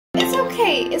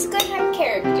okay. It's a good have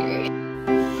character.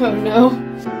 Oh no.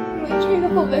 I'm like trying to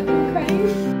hold back from crying.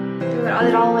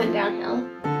 It all went downhill.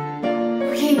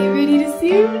 Okay, you ready to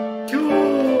see it?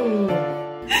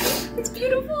 It's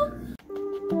beautiful.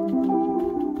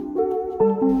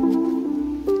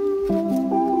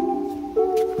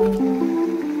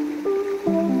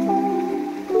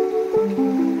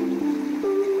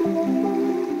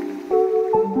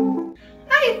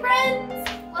 Hi friends!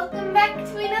 Welcome back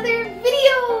to another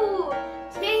video!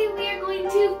 Today we are going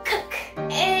to cook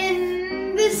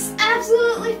in this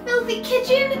absolutely filthy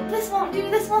kitchen. This won't do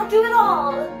at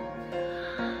all.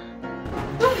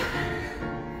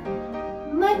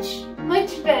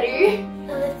 Much better.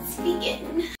 Let's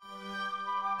begin.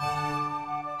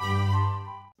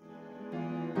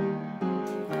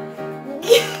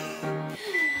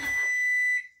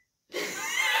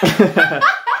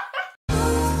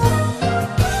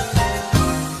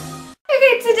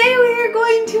 Okay, today we are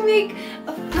going to make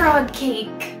a frog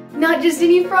cake. Not just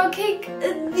any frog cake,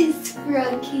 this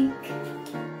frog cake.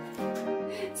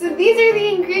 So these are the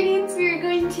ingredients we are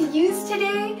going to use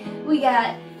today. We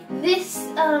got this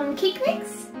cake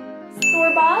mix,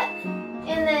 store-bought,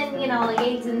 and then, you know, like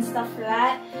eggs and stuff for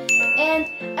that. And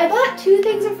I bought 2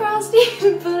 things of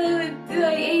frosting, but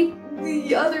I ate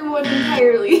the other one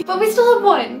entirely. But we still have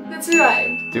one that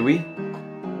survived. Do we?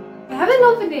 I haven't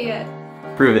opened it yet.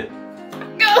 Prove it.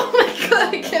 Oh my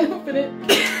god, I can't open it.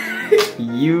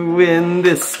 You win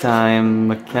this time,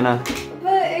 McKenna.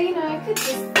 But, you know, I could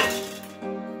just... a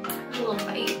little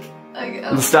bite. Okay,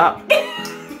 oh. Stop. I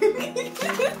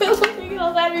don't think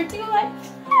it'll matter too much.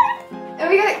 And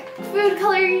we got food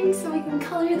coloring so we can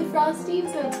color the frosting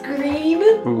so it's green,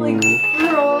 like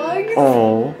frogs.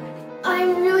 Oh.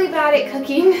 I'm really bad at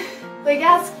cooking. Like,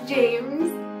 ask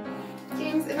James.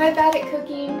 James, am I bad at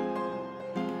cooking?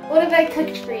 What have I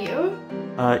cooked for you?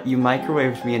 You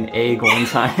microwaved me an egg one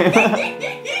time.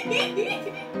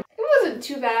 It wasn't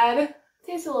too bad. It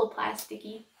tastes a little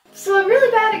plasticky. So I'm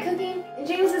really bad at cooking, and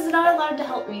James is not allowed to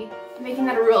help me. I'm making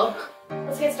that a rule.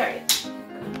 Let's get started.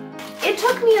 It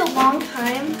took me a long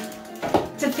time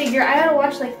to figure, I had to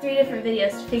watch like 3 different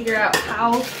videos to figure out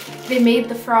how they made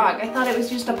the frog. I thought it was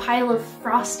just a pile of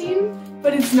frosting,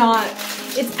 but it's not.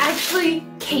 It's actually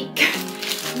cake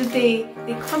that they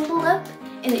crumbled up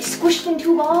and they squished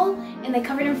into a ball and they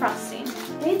covered in frosting.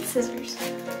 I need scissors.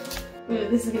 Ooh,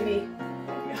 this is gonna be,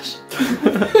 oh my gosh.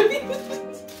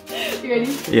 You ready?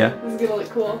 Yeah. This is gonna look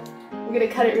cool. I'm gonna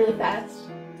cut it really fast.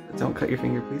 Don't cut your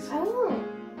finger, please. I won't.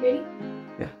 Ready?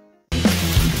 Yeah.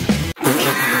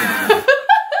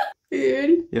 You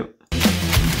ready? Yep.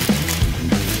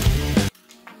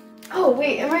 Oh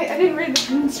wait, I didn't read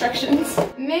the instructions.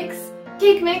 Mix,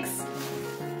 cake mix.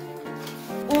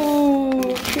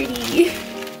 Ooh, pretty.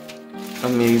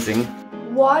 Amazing.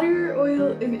 Water,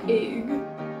 oil, and egg.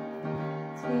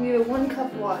 So we need a 1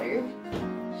 cup water.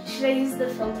 Should I use the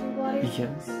filtered water?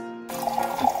 Yes.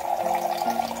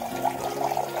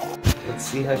 Let's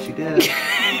see how she did.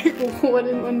 1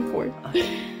 1/4.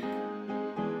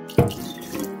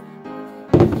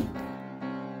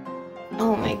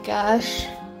 Oh my gosh.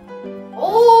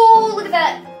 Oh, look at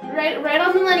that. Right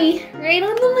on the money. Right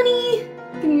on the money.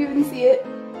 Can you even see it?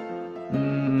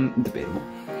 Debatable.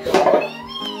 What do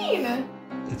you mean?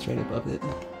 It's right above it.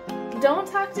 Don't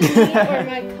talk to me or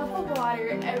my cup of water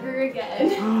ever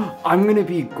again. I'm gonna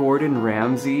be Gordon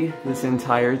Ramsay this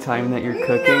entire time that you're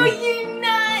cooking. No, you're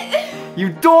not. You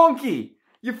donkey!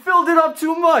 You filled it up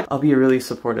too much! I'll be a really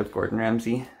supportive Gordon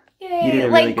Ramsay. Yay. You did a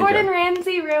really like good Gordon job.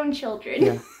 Ramsay around children.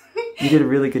 Yeah. You did a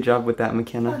really good job with that,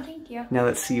 McKenna. Oh, thank you. Now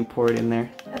let's see you pour it in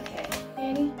there. Okay,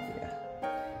 ready? Yeah.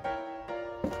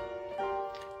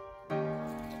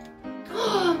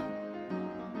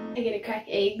 I get to crack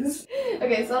eggs.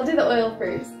 Okay, so I'll do the oil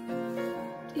first.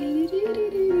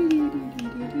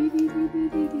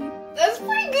 That's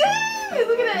pretty good!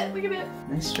 Look at it, look at it.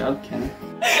 Nice job, Kenna.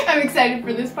 I'm excited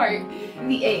for this part.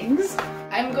 The eggs.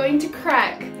 I'm going to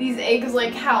crack these eggs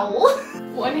like Howl.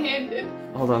 One-handed.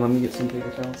 Hold on, let me get some paper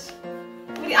towels.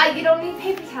 You don't need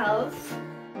paper towels.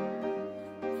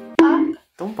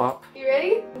 Don't bop. You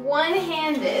ready?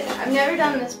 One-handed. I've never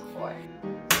done this before.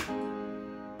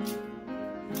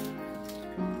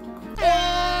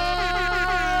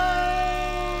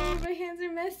 My hands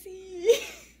are messy.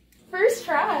 First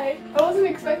try. I wasn't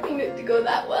expecting it to go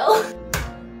that well.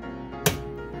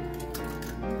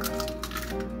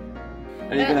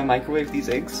 Are you gonna microwave these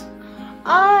eggs?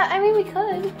 I mean we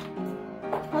could.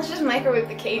 Let's just microwave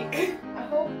the cake. I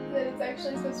hope that it's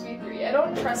actually supposed to be 3. I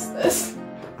don't trust this.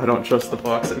 I don't trust the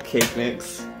box of cake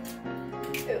mix.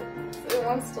 It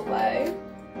wants to lie.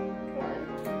 Come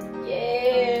on.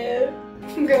 Yeah.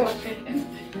 I'm gonna wash it in.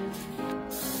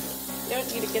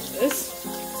 get this.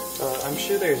 I'm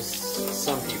sure there's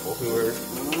some people who are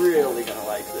really gonna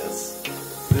like this.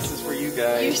 This is for you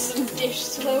guys. Use some dish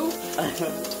soap.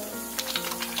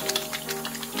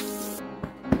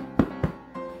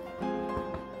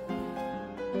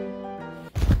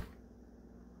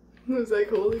 Was that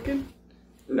cool looking?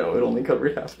 No, it only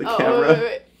covered half the camera.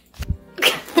 Wait.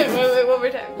 Wait, one more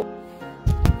time.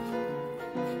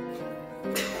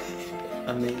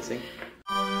 Amazing.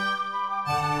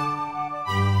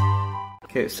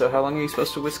 Okay, so how long are you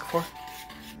supposed to whisk for?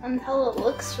 Until it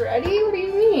looks ready? What do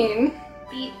you mean?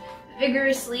 Beat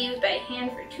vigorously by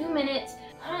hand for 2 minutes.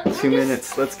 2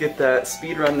 minutes. Let's get that.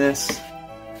 Speed run this.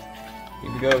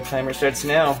 Here we go. Timer starts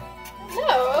now.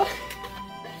 No.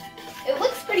 It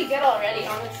looks pretty good already,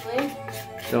 honestly.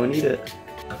 Don't eat it.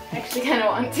 I actually kind of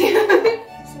want to.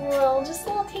 Just a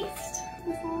little taste.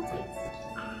 Just a little taste.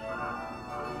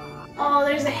 Oh,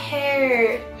 there's a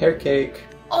hair. Hair cake.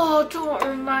 Oh, don't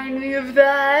remind me of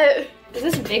that. Is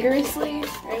this vigorously?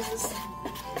 Or is this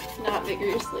not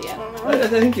vigorously? I don't know. I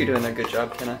think you're doing a good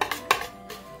job, Kenna.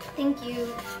 Thank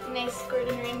you. Nice,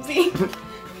 Gordon Ramsay.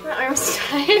 My arm's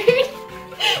tired.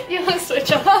 You want to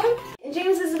switch off?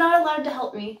 James is not allowed to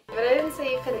help me. But I didn't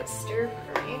say you couldn't stir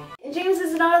for me. James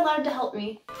is not allowed to help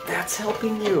me. That's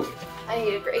helping you. I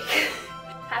need a break.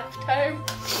 Half time.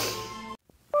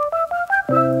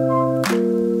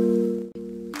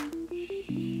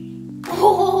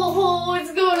 Oh,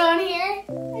 what's going on here?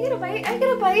 I get a bite. I get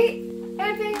a bite.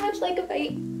 I very much like a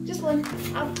bite. Just one.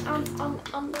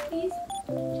 Please.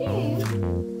 James.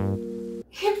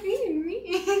 You're being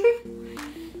mean.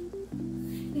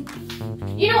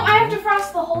 You know, I have to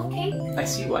frost the whole cake. I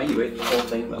see why you ate the whole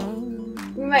thing, though.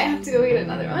 We might have to go get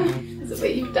another one. Is it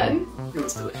what you've done? It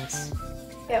was delicious.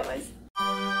 Yeah, it was.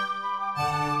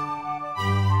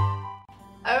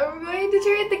 I'm going to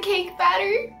turn the cake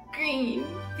batter green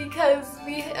because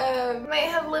we might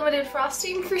have limited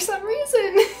frosting for some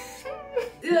reason.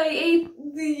 I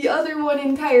ate the other one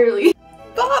entirely.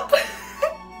 Bop!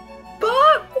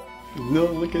 Bop! No,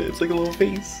 look at it. It's like a little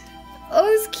face. Oh,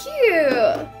 it's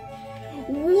cute.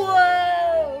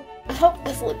 Whoa! I hope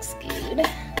this looks good.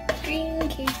 Green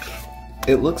cake.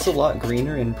 It looks a lot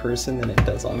greener in person than it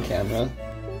does on camera.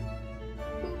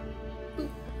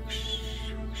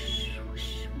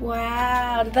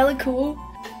 Wow, did that look cool?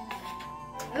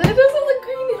 That doesn't look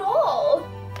green at all.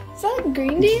 Does that look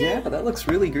green to you? Yeah, that looks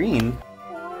really green.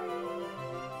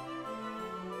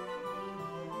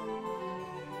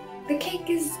 The cake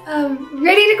is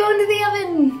ready to go into the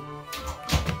oven.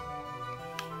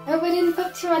 I hope I didn't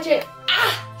put too much in.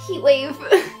 Ah! Heat wave.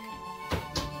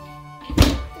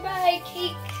 Goodbye,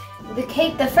 cake.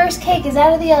 The first cake is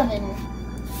out of the oven.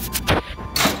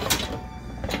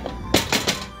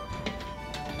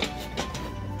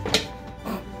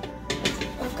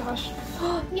 Oh gosh.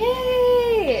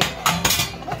 Yay!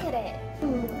 Look at it.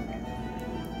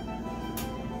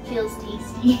 Feels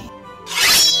tasty.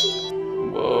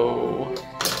 Whoa.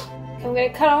 I'm gonna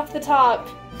cut off the top.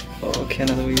 Oh,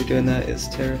 Kenna, the way you're doing that is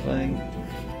terrifying.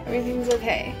 Everything's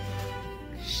okay.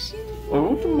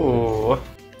 Ooh.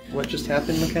 What just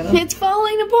happened, McKenna? It's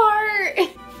falling apart!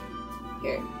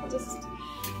 Here, I'll just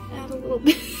add a little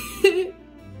bit.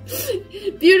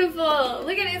 Beautiful!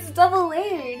 Look at it, it's double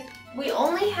layered. We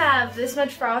only have this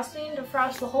much frosting to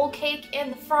frost the whole cake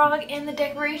and the frog and the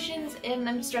decorations, and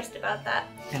I'm stressed about that.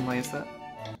 And why is that?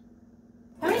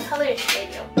 How many colors should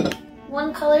I do?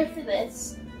 One color for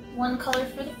this, one color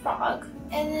for the frog,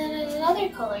 and then another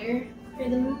color for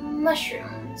the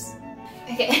mushrooms.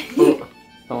 Okay. Oh,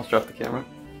 almost dropped the camera.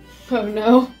 Oh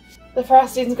no. The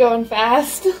frosting's going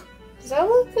fast. Does that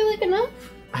look like enough?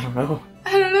 I don't know.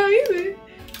 I don't know either.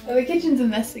 Oh, the kitchen's a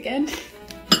mess again.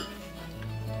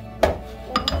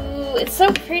 Ooh, it's so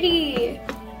pretty.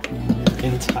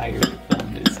 Your entire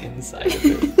thumb is inside of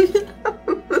it.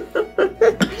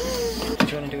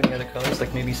 Did you want to do any other colors?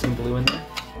 Like maybe some blue in there?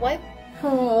 What?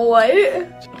 What?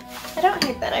 I don't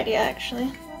hate that idea,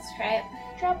 actually. Let's try it.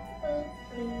 Drop the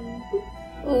blue.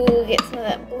 Ooh, get some of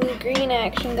that blue-green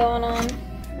action going on.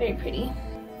 Very pretty.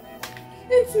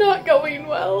 It's not going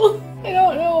well. I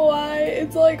don't know why.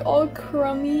 It's like all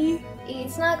crummy.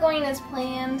 It's not going as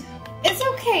planned. It's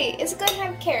okay. It's gonna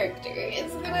have character.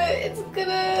 It's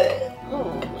gonna,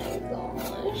 oh my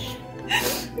gosh.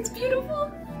 It's beautiful.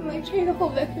 I'm like trying to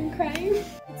hold back from crying.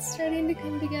 It's starting to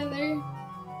come together.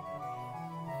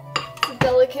 It's a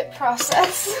delicate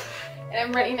process. And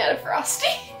I'm running out of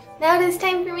frosting. Now it is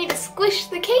time for me to squish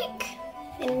the cake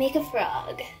and make a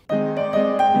frog. I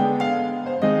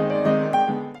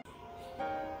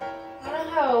don't know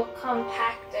how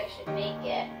compact I should make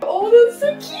it. Oh, that's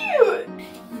so cute!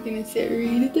 I'm gonna sit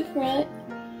right at the front.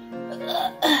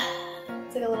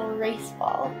 It's like a little race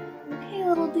ball. Okay,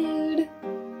 little dude.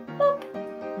 Boop.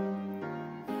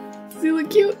 Does he look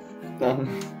cute?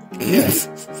 Yes.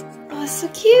 Oh, it's so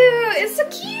cute! It's so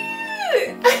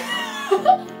cute!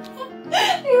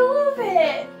 I love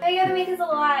it! I gotta make his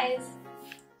little eyes.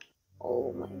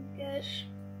 Oh my gosh.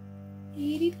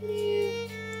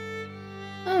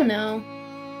 Oh no.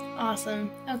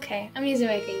 Awesome. Okay, I'm using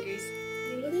my fingers.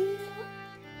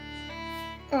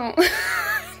 Oh.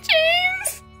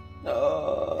 James!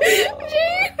 Oh.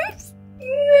 James!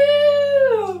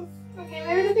 No! Okay,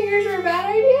 maybe the fingers are a bad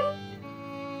idea?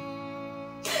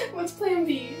 What's plan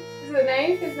B? Is it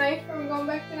knife? Is knife? Are we going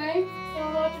back to knife? I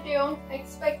don't know what to do. I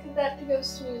expected that to go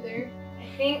smoother. I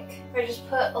think if I just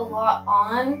put a lot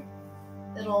on,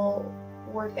 it'll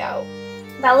work out.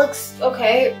 That looks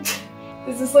okay.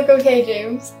 Does this look okay,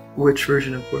 James? Which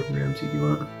version of Gordon Ramsay do you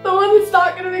want? The one that's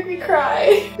not gonna make me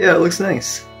cry. Yeah, it looks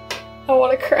nice. I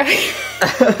wanna cry.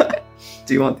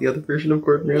 Do you want the other version of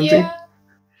Gordon Ramsay? Yeah.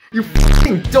 You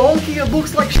f***ing donkey, it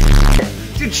looks like shit.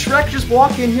 Dude, Shrek just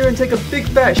walk in here and take a big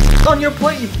fat shit on your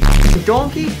plate, you f***ing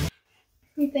donkey.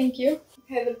 Thank you.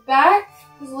 Okay, the back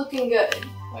is looking good.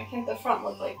 Why can't the front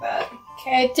look like that?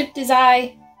 Okay, I tipped his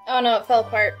eye. Oh no, it fell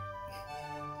apart.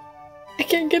 I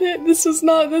can't get it. This is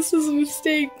a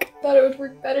mistake. Thought it would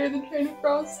work better than trying to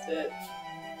frost it.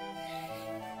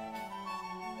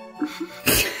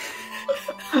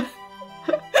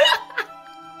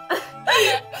 I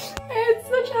had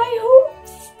such high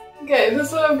hopes. Okay,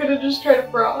 this one I'm gonna just try to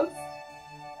frost.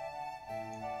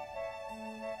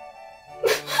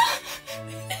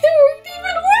 It worked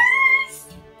even worse!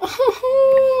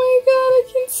 Oh my god, I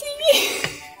can see.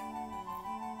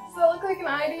 Does that look like an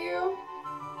eye to you?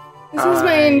 This is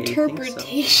my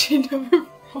interpretation of a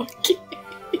rocket.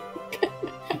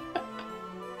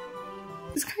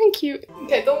 It's kind of cute.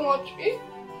 Okay, don't watch me.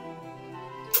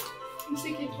 I'm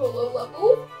sinking to a low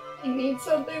level. I need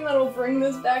something that'll bring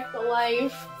this back to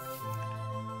life.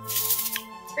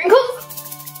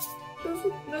 Sprinkles!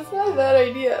 That's not a bad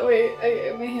idea. Wait,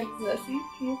 my hand's messy.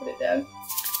 Can you put it down?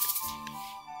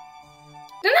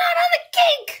 They're not on the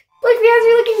cake! Look, the eyes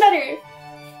are looking better.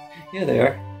 Yeah, they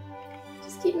are.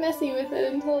 Just keep messing with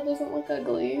it until it doesn't look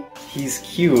ugly. He's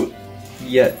cute,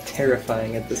 yet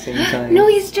terrifying at the same time. No,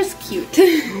 he's just cute.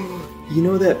 You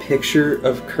know that picture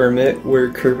of Kermit where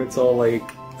Kermit's all like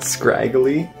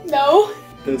scraggly? No.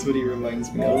 That's what he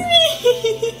reminds me of.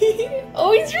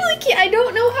 Oh, he's really cute. I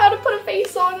don't know how to put a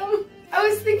face on him. I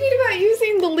was thinking about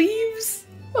using the leaves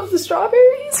of the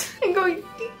strawberries and going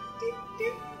doo, doo,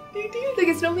 doo, doo, doo, like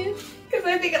a snowman. Because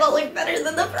I think it'll look better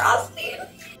than the frosting.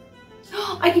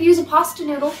 I could use a pasta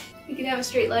noodle. You could have a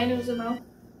straight line as a mouth.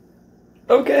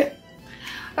 Okay.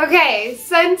 Okay,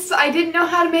 since I didn't know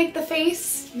how to make the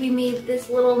face, we made this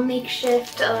little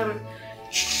makeshift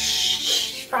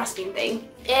frosting thing.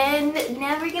 And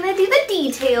now we're gonna do the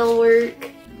detail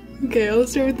work. Okay, I'll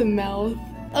start with the mouth.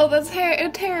 Oh, that's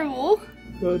terrible.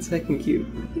 Well, it's heckin' cute.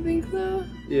 You think so?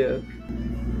 Yeah.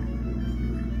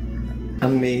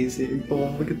 Amazing.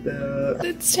 Oh, look at that.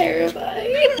 It's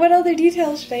terrifying. What other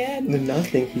details should I add?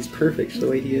 Nothing. He's perfect the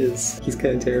way he is. He's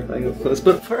kind of terrifying up close,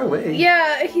 but far away.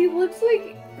 Yeah, he looks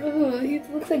like... Ooh, he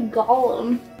looks like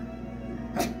Gollum.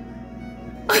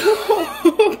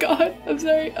 Oh god, I'm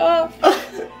sorry.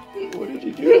 What did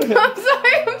you do? I'm sorry.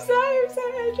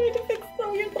 I tried to fix the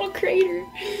weird little crater.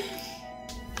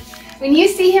 When you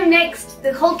see him next,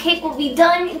 the whole cake will be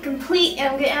done and complete, and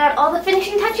I'm gonna add all the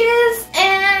finishing touches,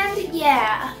 and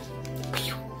yeah.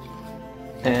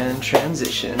 And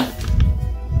transition.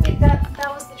 Wait, that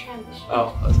was the transition.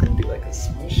 Oh, I was gonna do like a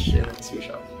smush and then swoosh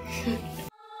off.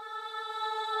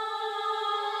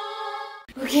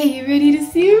 Okay, you ready to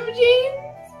see him, James?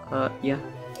 Yeah.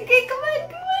 Okay, come on.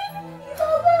 It's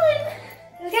all done.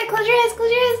 Okay, close your eyes.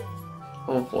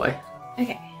 Oh boy.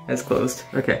 Okay. Eyes closed.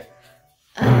 Okay.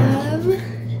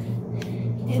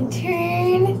 And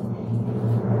turn,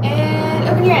 and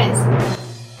open your eyes.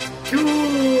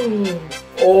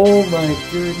 Oh my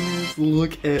goodness,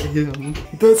 look at him.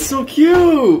 That's so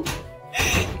cute!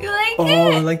 You like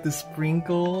Oh, it? I like the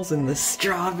sprinkles and the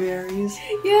strawberries.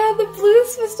 Yeah, the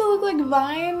blue's supposed to look like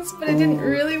vines, but it didn't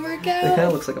really work out. It kind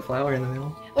of looks like a flower in the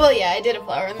middle. Well, yeah, I did a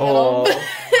flower in the middle. Oh.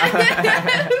 And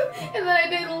then I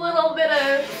did a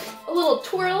little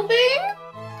twirl thing.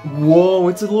 Whoa,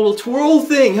 it's a little twirl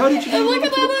thing! How did you do And look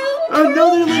at that little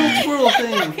another little twirl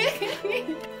thing!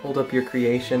 Hold up your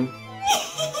creation.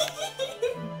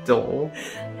 Dole.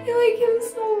 I like him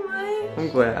so much. I'm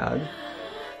glad.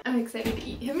 I'm excited to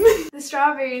eat him. The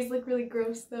strawberries look really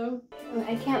gross though. Oh,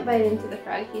 I can't bite into the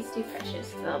frog, he's too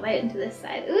precious, so I'll bite into this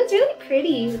side. Ooh, it's really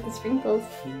pretty with the sprinkles.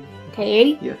 Okay, you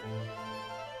ready? Yeah.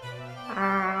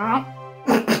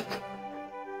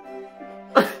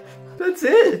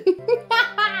 That's it?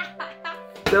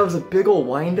 That was a big ol'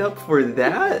 wind up for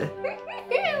that? It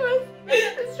was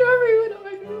the strawberry went on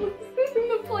my nose.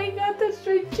 The plate got the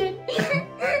straight chin.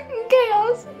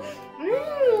 Chaos.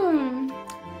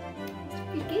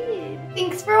 Pretty good.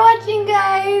 Thanks for watching,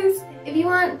 guys. If you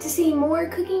want to see more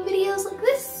cooking videos like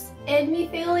this and me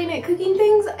failing at cooking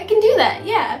things, I can do that,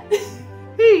 yeah.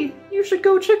 Hey, you should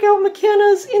go check out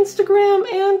McKenna's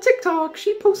Instagram and TikTok.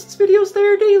 She posts videos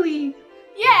there daily.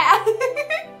 Yeah.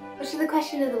 What should the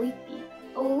question of the week be?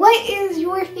 What is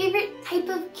your favorite type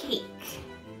of cake?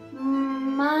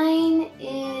 Mine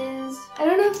is... I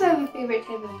don't know if I have a favorite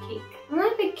type of cake. I'm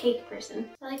not a big cake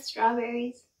person. I like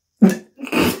strawberries. Yeah.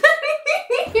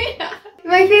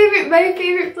 My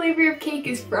favorite flavor of cake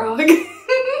is frog. Subscribe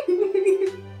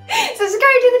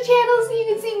to the channel so you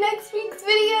can see next week's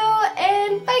video,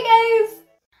 and bye guys!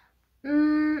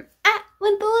 I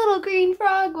went the little green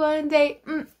frog one day.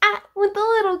 I went the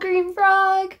little green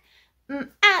frog.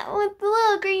 I went the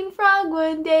little green frog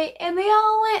one day, and they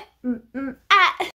all went